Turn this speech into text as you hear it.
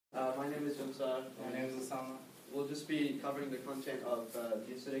is Umsar. My name is Osama. We'll just be covering the content of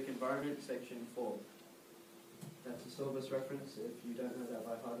the acidic environment, section 4. That's a syllabus reference if you don't know that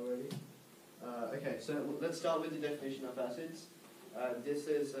by heart already. Okay, so let's start with the definition of acids.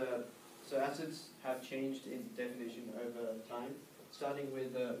 So acids have changed in definition over time. Starting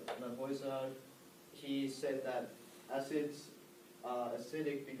with Lavoisier, he said that acids are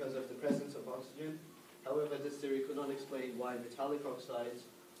acidic because of the presence of oxygen. However, this theory could not explain why metallic oxides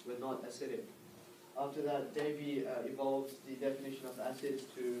were not acidic. After that, Davy evolved the definition of acids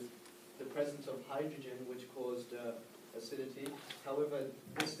to the presence of hydrogen, which caused acidity. However,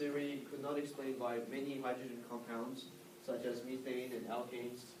 this theory could not explain why many hydrogen compounds, such as methane and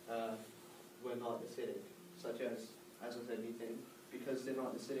alkanes, were not acidic, such as I said, methane, because they're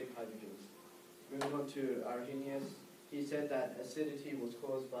not acidic hydrogens. Moving on to Arrhenius, he said that acidity was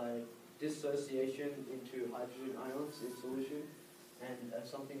caused by dissociation into hydrogen ions in solution, and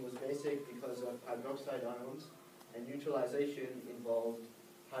something was basic because of hydroxide ions, and neutralization involved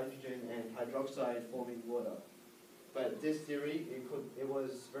hydrogen and hydroxide forming water. But this theory, it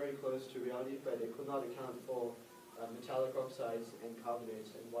was very close to reality, but it could not account for metallic oxides and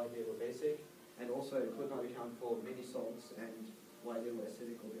carbonates and why they were basic, and also it could not account for many salts and why they were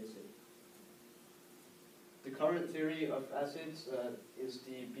acidic or basic. The current theory of acids is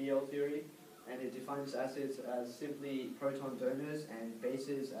the BL theory, and it defines acids as simply proton donors and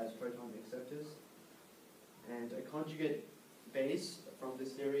bases as proton acceptors. And a conjugate base from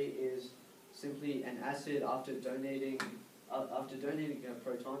this theory is simply an acid after donating a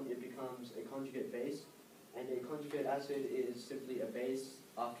proton, it becomes a conjugate base, and a conjugate acid is simply a base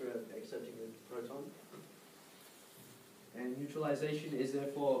after accepting a proton. And neutralization is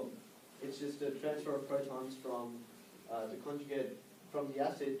therefore, it's just a transfer of protons from the conjugate, from the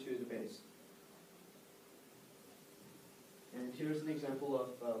acid to the base. And here's an example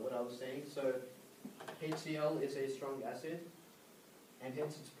of what I was saying. So HCl is a strong acid, and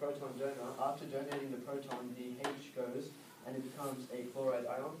hence it's a proton donor. After donating the proton, the H goes and it becomes a chloride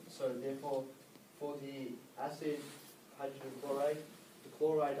ion. So therefore, for the acid hydrogen chloride, the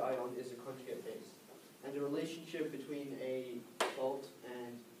chloride ion is a conjugate base. And the relationship between a salt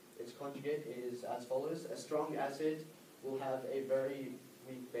and its conjugate is as follows. A strong acid will have a very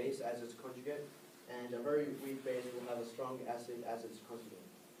weak base as its conjugate, and a very weak base will have a strong acid as its conjugate.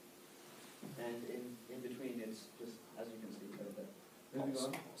 And in between, it's just, as you can see, right there. Moving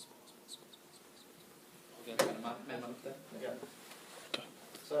on. Yeah.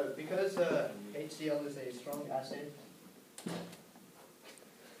 So because HCl is a strong acid,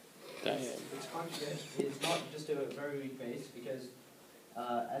 its conjugate is not just a very weak base, because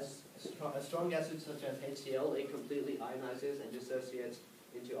as a strong acid such as HCl, it completely ionizes and dissociates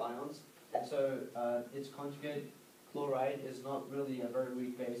into ions. And so its conjugate, chloride, is not really a very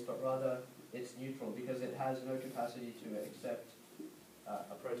weak base, but rather it's neutral because it has no capacity to accept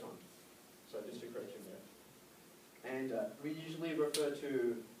a proton. So just a correction there. And we usually refer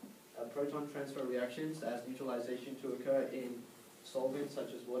to proton transfer reactions as neutralization to occur in solvents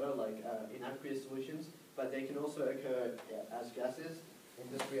such as water, like in aqueous solutions, but they can also occur as gases.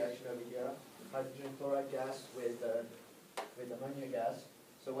 In this reaction over here, hydrogen chloride gas with ammonia gas.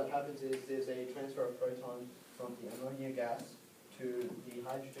 So what happens is there's a transfer of proton from the ammonia gas to the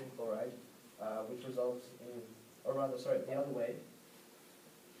hydrogen chloride, which results in, or rather, sorry, the other way,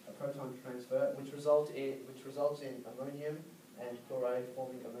 a proton transfer, which results in ammonium and chloride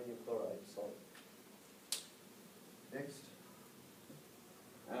forming ammonium chloride salt. Next,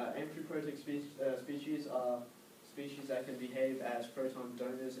 amphiprotic species are species that can behave as proton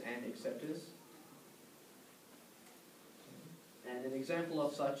donors and acceptors. And an example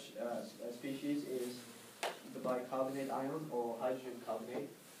of such a species is the bicarbonate ion or hydrogen carbonate.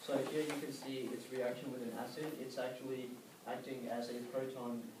 So here you can see its reaction with an acid. It's actually acting as a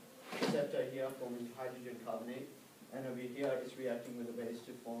proton acceptor here, forming hydrogen carbonate. And over here it's reacting with a base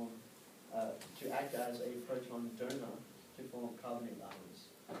to form, to act as a proton donor to form carbonate ions.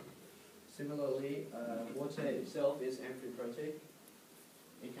 Similarly, water itself is amphiprotic.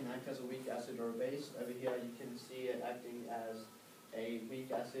 It can act as a weak acid or a base. Over here you can see it acting as a weak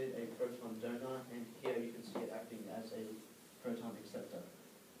acid, a proton donor, and here you can see it acting as a proton acceptor.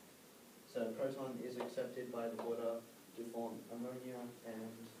 So proton is accepted by the water to form ammonia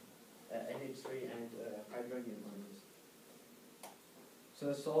and NH3 and hydronium ions.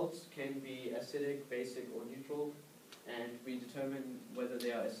 So salts can be acidic, basic, or neutral, and we determine whether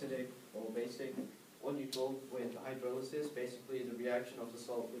they are acidic or basic or neutral with hydrolysis, basically the reaction of the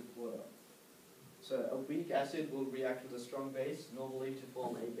salt with water. So a weak acid will react with a strong base, normally to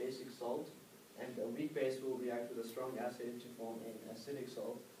form a basic salt, and a weak base will react with a strong acid to form an acidic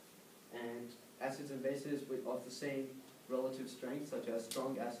salt. and acids and bases of the same relative strength, such as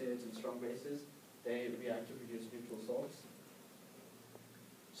strong acids and strong bases, they react to produce neutral salts.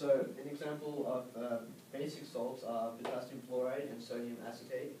 So an example of basic salts are potassium fluoride and sodium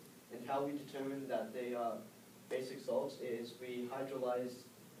acetate. And how we determine that they are basic salts is we hydrolyze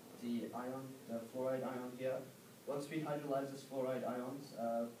the ion, the fluoride ion here. Once we hydrolyze this fluoride ions,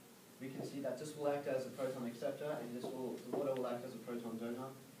 we can see that this will act as a proton acceptor, and the water will act as a proton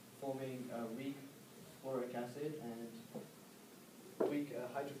donor, forming a weak fluoric acid and weak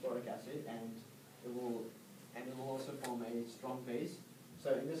hydrofluoric acid, and it will also form a strong base.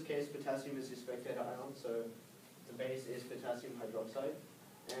 So in this case, potassium is the spectator ion, so the base is potassium hydroxide.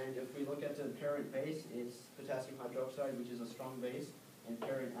 And if we look at the parent base, it's potassium hydroxide, which is a strong base, and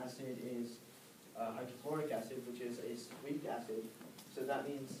parent acid is hydrofluoric acid, which is a weak acid. So that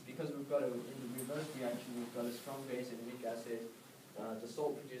means because we've got in the reverse reaction, we've got a strong base and weak acid, the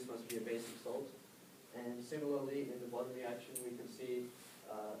salt produced must be a basic salt. And similarly, in the bottom reaction, we can see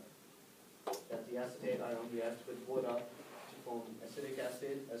that the acetate ion reacts with water to form acetic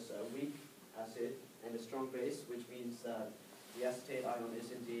acid as a weak acid and a strong base, which means that the acetate ion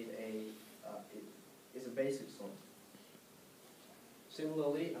is indeed a basic salt.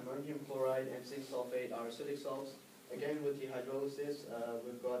 Similarly, ammonium chloride and zinc sulfate are acidic salts. Again, with the hydrolysis,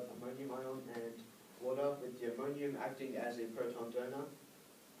 we've got ammonium ion and water, with the ammonium acting as a proton donor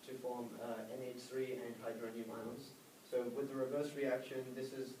to form NH3 and hydronium ions. So with the reverse reaction,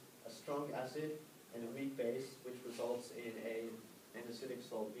 this is a strong acid and a weak base, which results in an acidic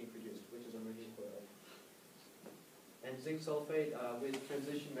salt being produced, which is ammonium chloride. And zinc sulfate, with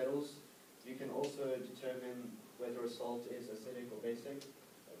transition metals, you can also determine whether a salt is acidic or basic.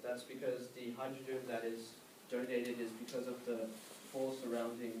 That's because the hydrogen that is donated is because of the force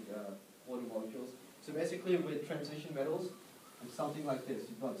surrounding water molecules. So basically with transition metals, it's something like this.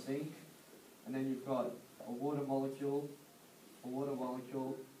 You've got zinc, and then you've got a water molecule, a water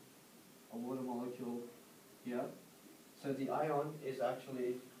molecule, a water molecule here. So the ion is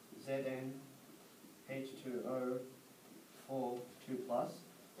actually ZnH2O4 2+.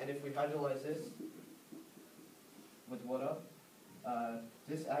 And if we hydrolyze this with water,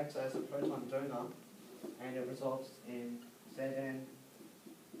 this acts as a proton donor, and it results in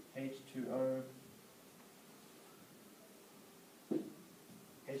ZnH2O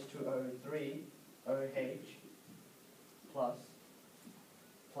H2O3 OH plus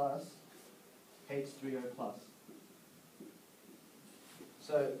H3O plus.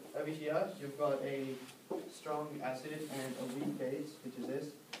 So over here you've got a strong acid and a weak base, which is this,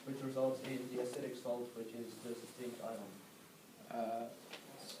 which results in the acidic salt, which is this zinc ion.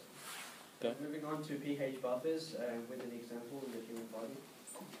 Moving on to pH buffers with an example in the human body.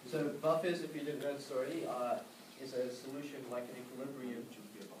 So buffers, if you didn't know this already, is a solution like an equilibrium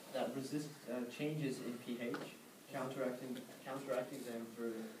that resists changes in pH, counteracting them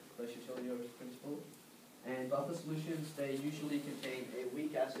through Cauchy-Chilliot's principle. And buffer solutions, they usually contain a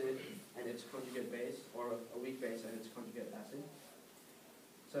weak acid and its conjugate base, or a weak base and its conjugate acid.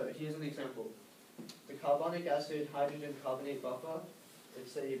 So here's an example. The carbonic acid hydrogen carbonate buffer,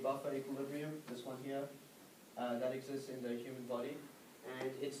 it's a buffer equilibrium, this one here, that exists in the human body,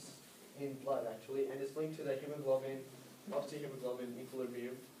 and it's in blood actually, and it's linked to the hemoglobin, oxyhemoglobin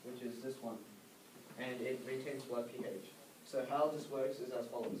equilibrium, which is this one, and it maintains blood pH. So how this works is as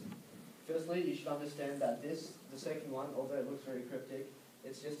follows. Firstly, you should understand that the second one, although it looks very cryptic,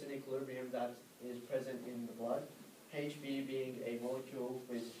 it's just an equilibrium that is present in the blood. HB being a molecule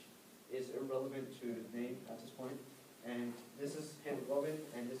which is irrelevant to name at this point. And this is hemoglobin,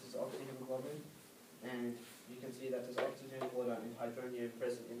 and this is oxyhemoglobin. And you can see that there's oxygen, water, and hydronium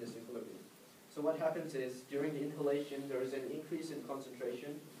present in this equilibrium. So what happens is, during the inhalation, there is an increase in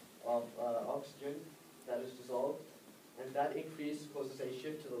concentration of oxygen that is dissolved. And that increase causes a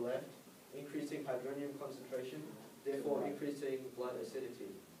shift to the left, increasing hydronium concentration, therefore increasing blood acidity.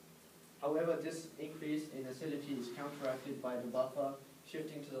 However, this increase in acidity is counteracted by the buffer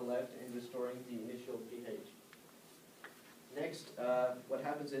shifting to the left and restoring the initial pH. Next, what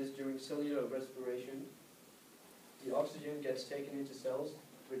happens is during cellular respiration, the oxygen gets taken into cells,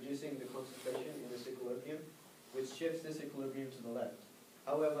 reducing the concentration in this equilibrium, which shifts this equilibrium to the left.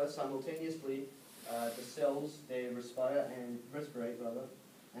 However, simultaneously, the cells, they respirate,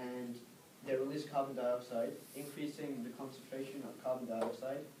 and they release carbon dioxide, increasing the concentration of carbon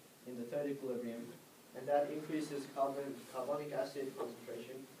dioxide in the third equilibrium, and that increases carbonic acid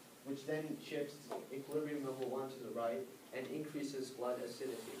concentration, which then shifts equilibrium number 1 to the right and increases blood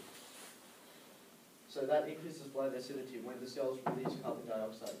acidity. So that increases blood acidity when the cells release carbon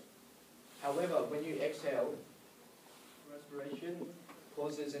dioxide. However, when you exhale, respiration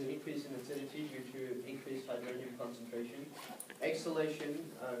causes an increase in acidity due to increased hydronium concentration. Exhalation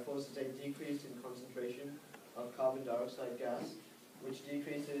causes a decrease in concentration of carbon dioxide gas, which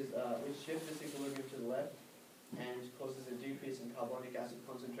shifts its equilibrium to the left and causes a decrease in carbonic acid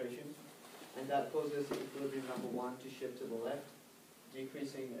concentration. And that causes equilibrium number 1 to shift to the left,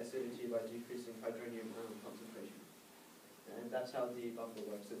 decreasing acidity by decreasing hydronium concentration. And that's how the buffer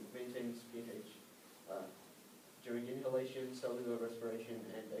works. It maintains pH during inhalation, cellular respiration,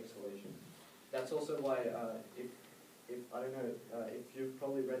 and exhalation. That's also why, if you've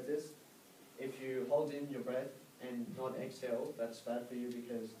probably read this, if you hold in your breath and not exhale, that's bad for you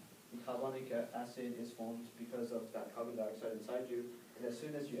because the carbonic acid is formed because of that carbon dioxide inside you. And as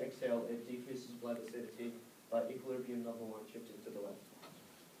soon as you exhale, it decreases blood acidity by equilibrium number 1 shifting to the left.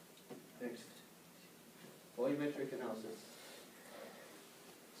 Next, volumetric analysis.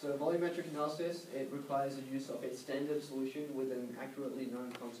 So volumetric analysis, it requires the use of a standard solution with an accurately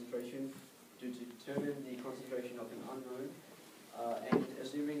known concentration to determine the concentration of an unknown. And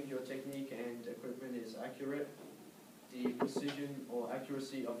assuming your technique and equipment is accurate, the precision or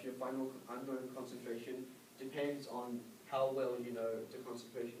accuracy of your final unknown concentration depends on how well you know the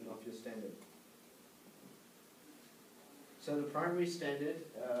concentration of your standard. So the primary standard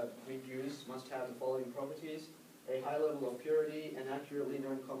we use must have the following properties: a high level of purity, an accurately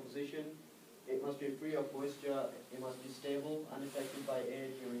known composition, it must be free of moisture, it must be stable, unaffected by air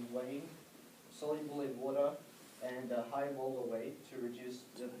during weighing, soluble in water, and a high molar weight to reduce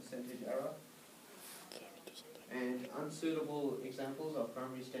the percentage error. And unsuitable examples of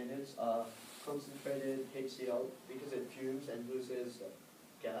primary standards are concentrated HCl because it fumes and loses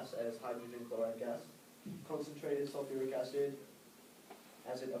gas as hydrogen chloride gas, concentrated sulfuric acid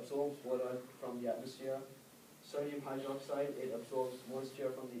as it absorbs water from the atmosphere, sodium hydroxide, it absorbs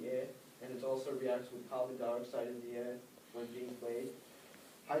moisture from the air and it also reacts with carbon dioxide in the air when being weighed.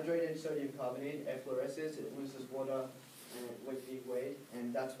 Hydrated sodium carbonate effloresces, it loses water when being weighed,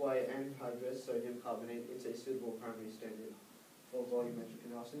 and that's why anhydrous sodium carbonate is a suitable primary standard for volumetric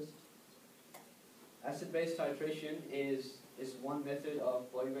analysis. Acid-base titration is one method of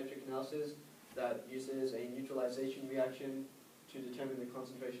volumetric analysis that uses a neutralization reaction to determine the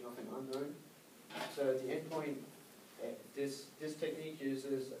concentration of an unknown. So the endpoint, this technique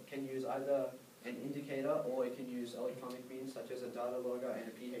can use either an indicator or it can use electronic means such as a data logger and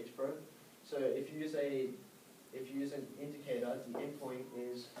a pH probe. So if you use an indicator, the endpoint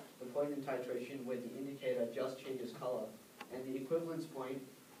is the point in titration where the indicator just changes color, and the equivalence point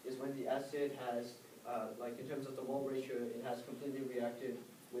is when the acid has, like in terms of the mole ratio, it has completely reacted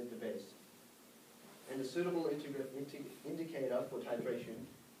with the base. And a suitable indicator for titration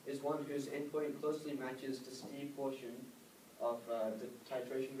is one whose endpoint closely matches the steep portion of the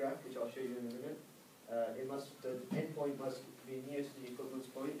titration graph, which I'll show you in a minute. The endpoint must be near to the equivalence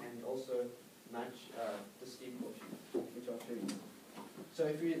point and also match the steep portion, which I'll show you. So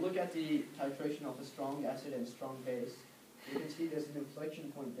if we look at the titration of a strong acid and strong base, you can see there's an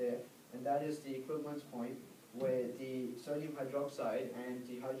inflection point there, and that is the equivalence point where the sodium hydroxide and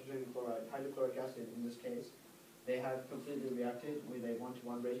the hydrogen chloride, hydrochloric acid in this case, they have completely reacted with a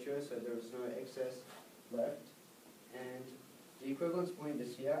 1-to-1 ratio, so there is no excess left. And the equivalence point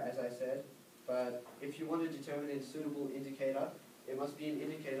is here, as I said, but if you want to determine a suitable indicator, it must be an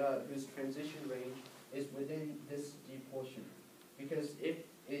indicator whose transition range is within this deep portion. Because if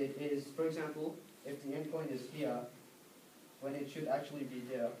it is, for example, if the endpoint is here, when it should actually be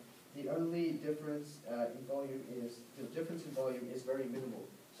there, the only difference in volume is very minimal.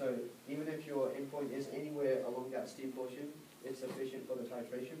 So even if your endpoint is anywhere along that steep portion, it's sufficient for the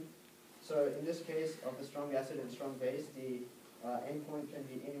titration. So in this case of the strong acid and strong base, the endpoint can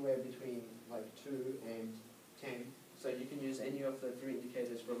be anywhere between like 2 and 10. So you can use any of the 3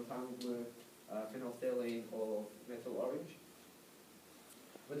 indicators from ethyl blue, phenolphthalein, or methyl orange.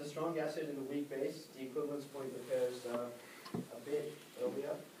 With a strong acid and a weak base, the equivalence point occurs a bit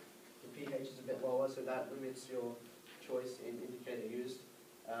earlier. The pH is a bit lower, so that limits your choice in indicator used.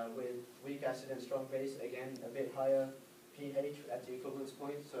 With weak acid and strong base, again, a bit higher pH at the equivalence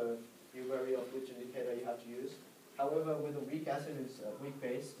point, so be wary of which indicator you have to use. However, with a weak acid and weak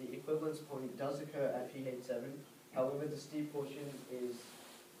base, the equivalence point does occur at pH 7. However, the steep portion is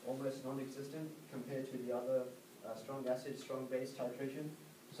almost non-existent compared to the other strong acid, strong base titration.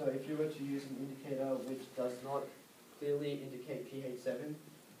 So if you were to use an indicator which does not clearly indicate pH 7,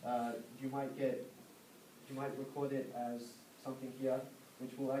 you might record it as something here,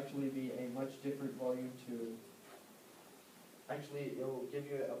 which will actually be a much different volume to, actually it will give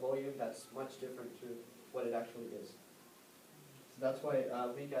you a volume that's much different to what it actually is. So that's why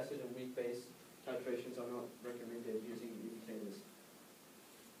weak acid and weak base titrations are not recommended using indicators.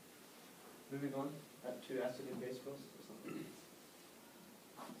 moving on to acid and base cross or something.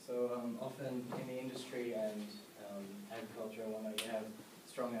 So often in the industry and agriculture and whatnot, you have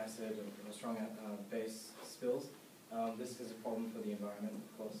strong acid or strong base spills. This is a problem for the environment,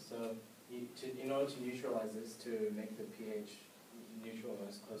 of course. So in order to neutralize this, to make the pH neutral or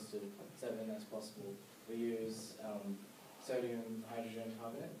as close to 7 as possible, we use sodium hydrogen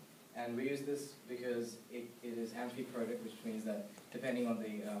carbonate. And we use this because it is amphiprotic, which means that depending on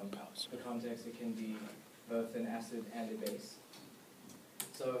the context, it can be both an acid and a base.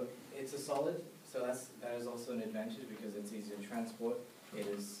 So it's a solid, so that is also an advantage because it's easy to transport. It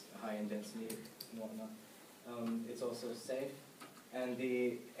is high in density and whatnot. It's also safe, and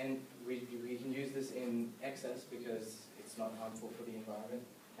we can use this in excess because it's not harmful for the environment.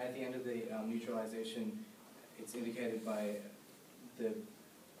 At the end of the neutralization, it's indicated by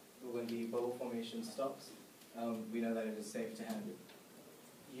when the bubble formation stops, we know that it is safe to handle.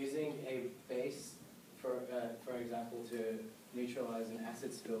 Using a base, for example, to neutralize an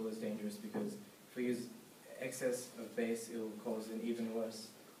acid spill is dangerous because if we use excess of base, it will cause an even worse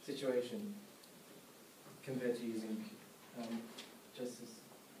situation compared to using just this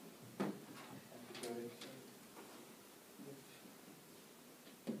amphiprotic.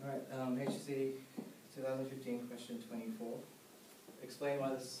 Alright, HSC 2015 question 24. Explain why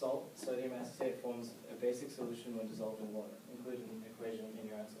the salt, sodium acetate, forms a basic solution when dissolved in water. Include an equation in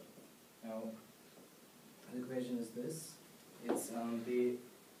your answer. Now, the equation is this. It's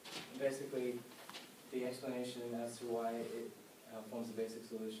basically the explanation as to why it forms a basic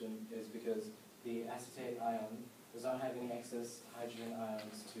solution is because the acetate ion does not have any excess hydrogen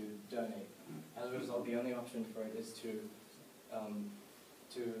ions to donate. As a result, the only option for it is to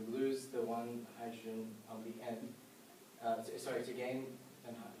lose the one hydrogen on the end. To gain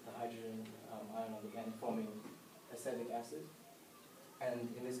the hydrogen ion on the end, forming acetic acid. And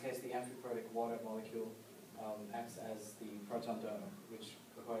in this case, the amphiprotic water molecule acts as the proton donor, which,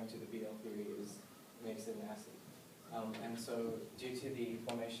 according to the BL theory, makes it an acid. And so, due to the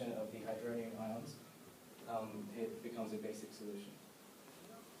formation of the hydronium ions, it becomes a basic solution.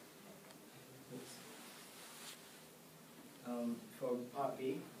 For part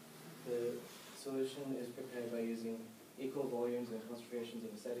B, the solution is prepared by using equal volumes and concentrations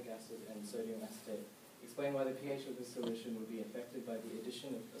of acetic acid and sodium acetate. Explain why the pH of this solution would be affected by the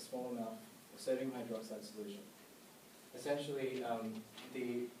addition of a small amount of sodium hydroxide solution. Essentially,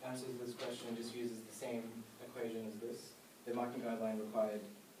 the answer to this question just uses the same equation as this. The marking guideline required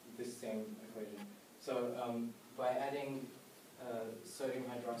this same equation. So by adding sodium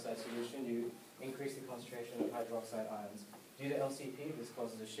hydroxide solution, you increase the concentration of hydroxide ions. Due to LCP, this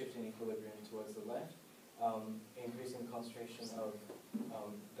causes a shift in equilibrium towards the left, increasing concentration of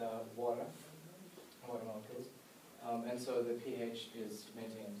the water molecules, and so the pH is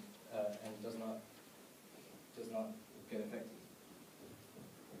maintained and does not get affected.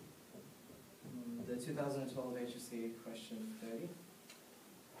 The 2012 HSC question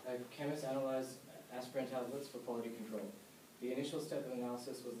 30. Chemists analyzed aspirin tablets for quality control. The initial step of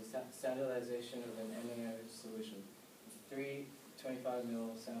analysis was the standardization of an NaOH solution. 3 25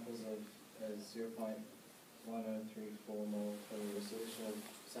 ml samples of 0.1034 mol for a solution of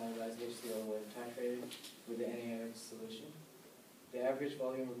standardized HCl were titrated with the NaOH solution. The average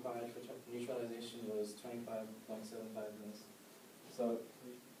volume required for neutralization was 25.75 mils. So,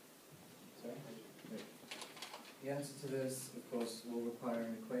 sorry? The answer to this, of course, will require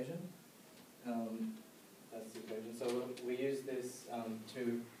an equation. That's the equation. So we use this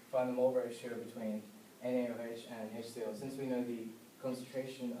to find the mole ratio between NaOH and HCl. Since we know the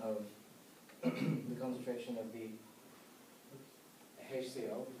concentration of the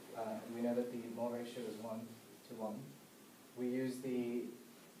HCl, we know that the mole ratio is 1:1. We use the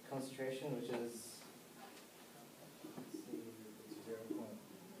concentration, which is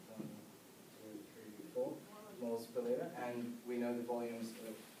 0.1034 moles per liter, and we know the volumes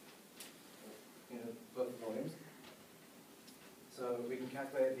of both volumes. So we can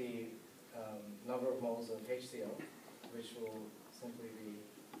calculate the number of moles of HCl, which will simply be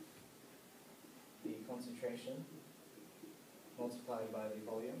the concentration multiplied by the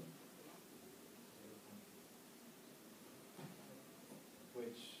volume,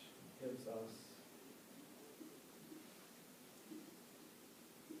 which gives us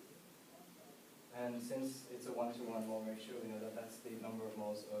and since it's a 1:1 mole ratio, we know that that's the number of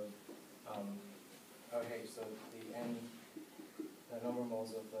moles of OH, so the number of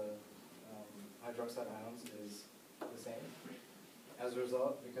moles of the hydroxide ions is the same. As a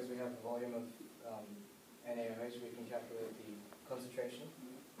result, because we have the volume of NaOH, we can calculate the concentration.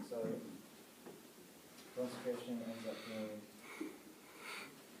 So concentration ends up being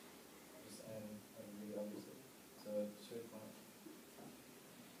just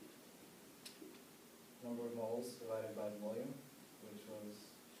moles divided by volume, which was,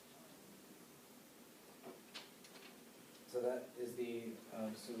 so that is the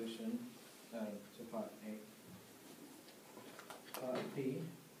solution to part A. Part B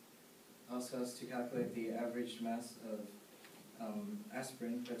asks us to calculate the average mass of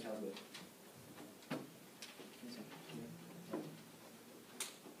aspirin per tablet.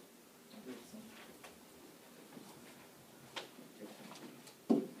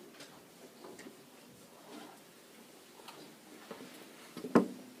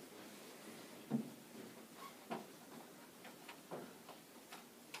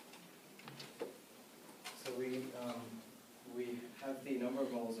 So we have the number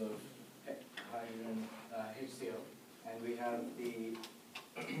of moles of hydrogen HCl, and we have the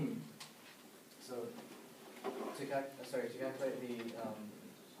so to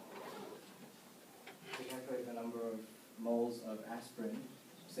calculate the number of moles of aspirin,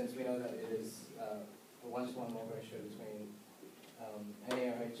 since we know that it is a 1-to-1 mole ratio between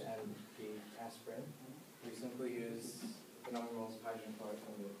NaOH and the aspirin, we simply use the number of moles of hydrogen chloride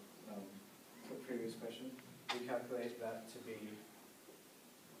from the previous question. We calculate that to be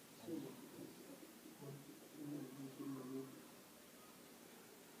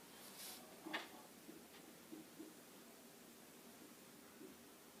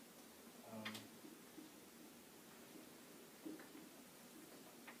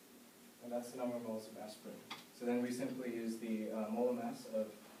and that's the number of moles of aspirin. So then we simply use the molar mass of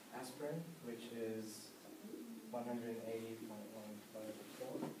aspirin, which is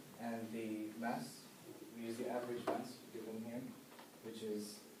 180.154, and the mass, we use the average mass given here, which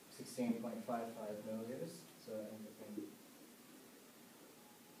is 16.55 milliliters. So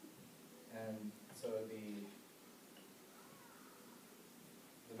and so the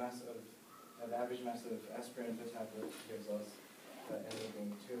mass of the average mass of aspirin per tablet gives us that ends up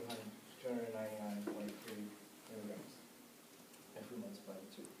being 299.3 milligrams, if we multiply the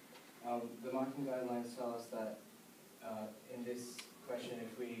two. The marking guidelines tell us that in this question,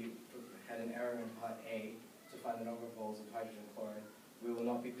 if we had an error in part A to find the number of moles of hydrogen chloride, we will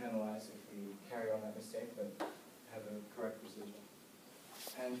not be penalized if we carry on that mistake, but have a correct procedure.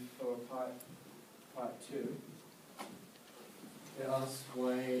 And for part 2, it asks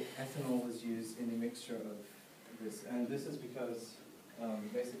why ethanol was used in the mixture of this. And this is because,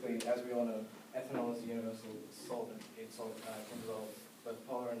 basically, as we all know, ethanol is a universal solvent. It can dissolve both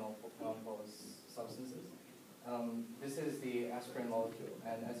polar and non-polar substances. This is the aspirin molecule,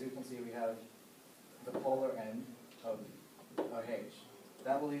 and as you can see, we have the polar end of OH.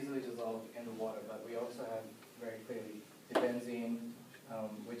 That will easily dissolve in the water, but we also have very clearly the benzene,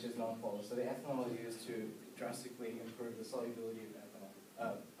 which is non-polar. So the ethanol is used to drastically improve the solubility of ethanol,